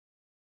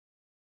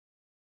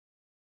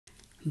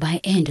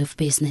By end of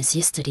business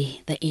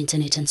yesterday, the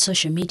internet and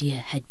social media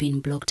had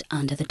been blocked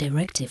under the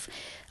directive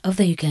of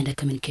the Uganda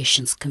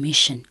Communications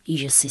Commission,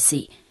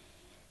 UCC.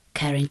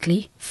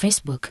 Currently,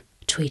 Facebook,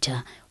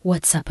 Twitter,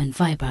 WhatsApp and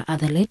Viber are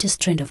the latest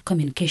trend of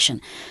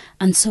communication,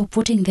 and so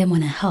putting them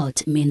on a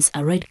halt means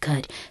a red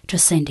card to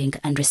sending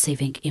and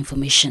receiving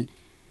information.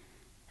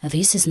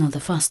 This is not the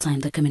first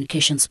time the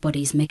communications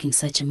body is making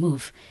such a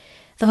move.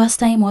 The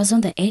first time was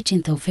on the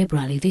 18th of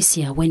February this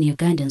year when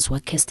Ugandans were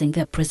casting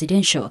their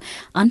presidential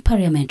and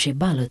parliamentary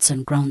ballots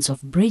on grounds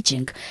of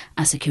bridging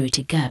a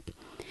security gap.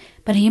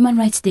 But human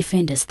rights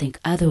defenders think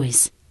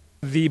otherwise.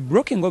 The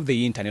blocking of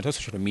the internet or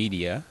social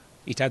media,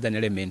 it has an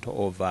element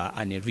of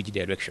an rigid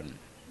election.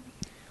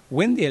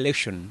 When the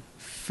election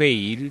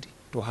failed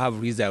to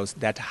have results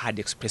that had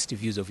expressed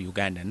views of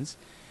Ugandans,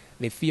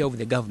 the fear of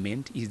the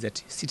government is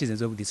that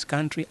citizens of this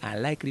country are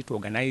likely to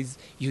organize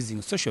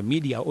using social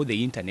media or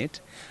the internet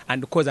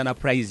and cause an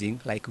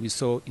uprising like we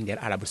saw in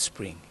the Arab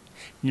Spring.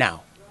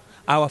 Now,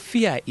 our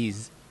fear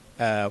is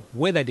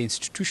whether the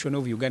institution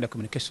of Uganda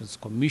Communications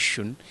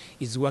Commission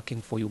is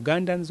working for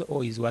Ugandans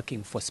or is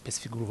working for a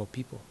specific group of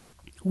people.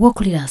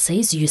 Wokulira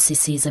says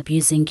UCC is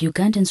abusing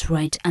Ugandans'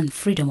 right and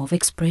freedom of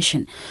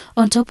expression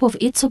on top of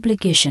its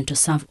obligation to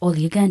serve all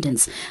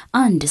Ugandans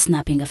and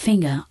snapping a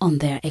finger on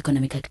their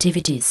economic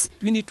activities.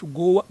 We need to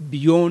go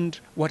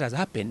beyond what has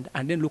happened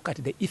and then look at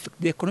the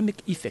economic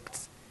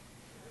effects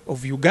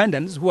of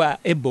Ugandans who are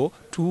able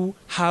to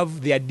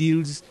have their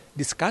deals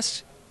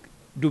discussed,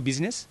 do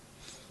business,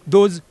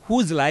 those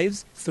whose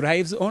lives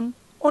thrives on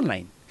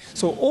online.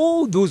 So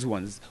all those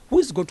ones, who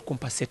is going to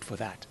compensate for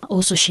that?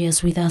 Also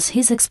shares with us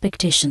his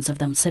expectations of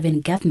the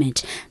Museveni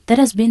government that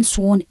has been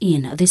sworn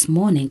in this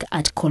morning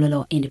at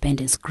Kololo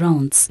Independence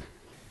Grounds.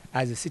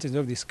 As a citizen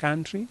of this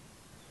country,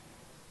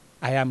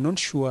 I am not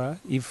sure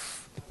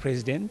if the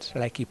president,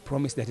 like he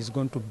promised that he's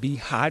going to be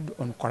hard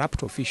on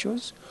corrupt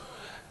officials,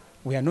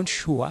 we are not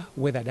sure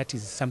whether that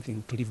is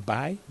something to live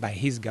by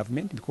his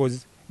government,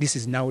 because this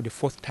is now the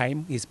fourth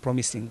time he's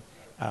promising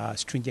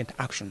stringent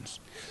actions.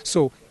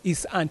 So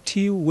it's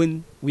until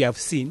when we have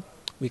seen,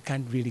 we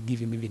can't really give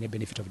him even a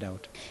benefit of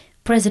doubt.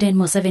 President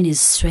Museveni's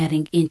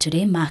swearing in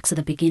today marks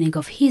the beginning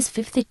of his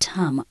 50th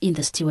term in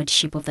the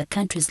stewardship of the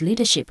country's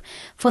leadership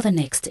for the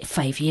next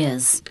 5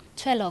 years.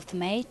 12th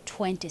May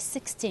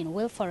 2016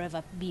 will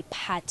forever be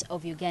part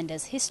of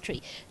Uganda's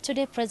history.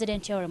 Today,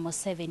 President Yoweri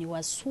Museveni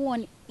was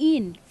sworn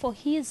in for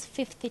his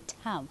 50th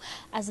term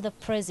as the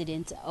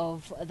president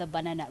of the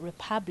Banana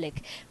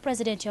Republic.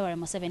 President Yoweri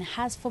Museveni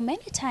has for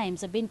many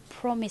times been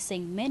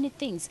promising many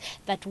things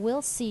that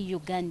will see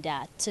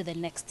Uganda to the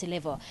next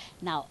level.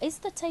 Now is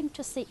the time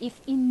to see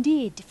if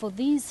indeed for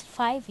these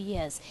 5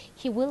 years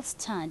he will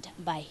stand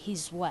by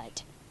his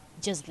word.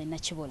 Jocelyn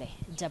Nachibole,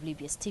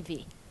 WBS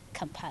TV,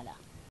 Kampala.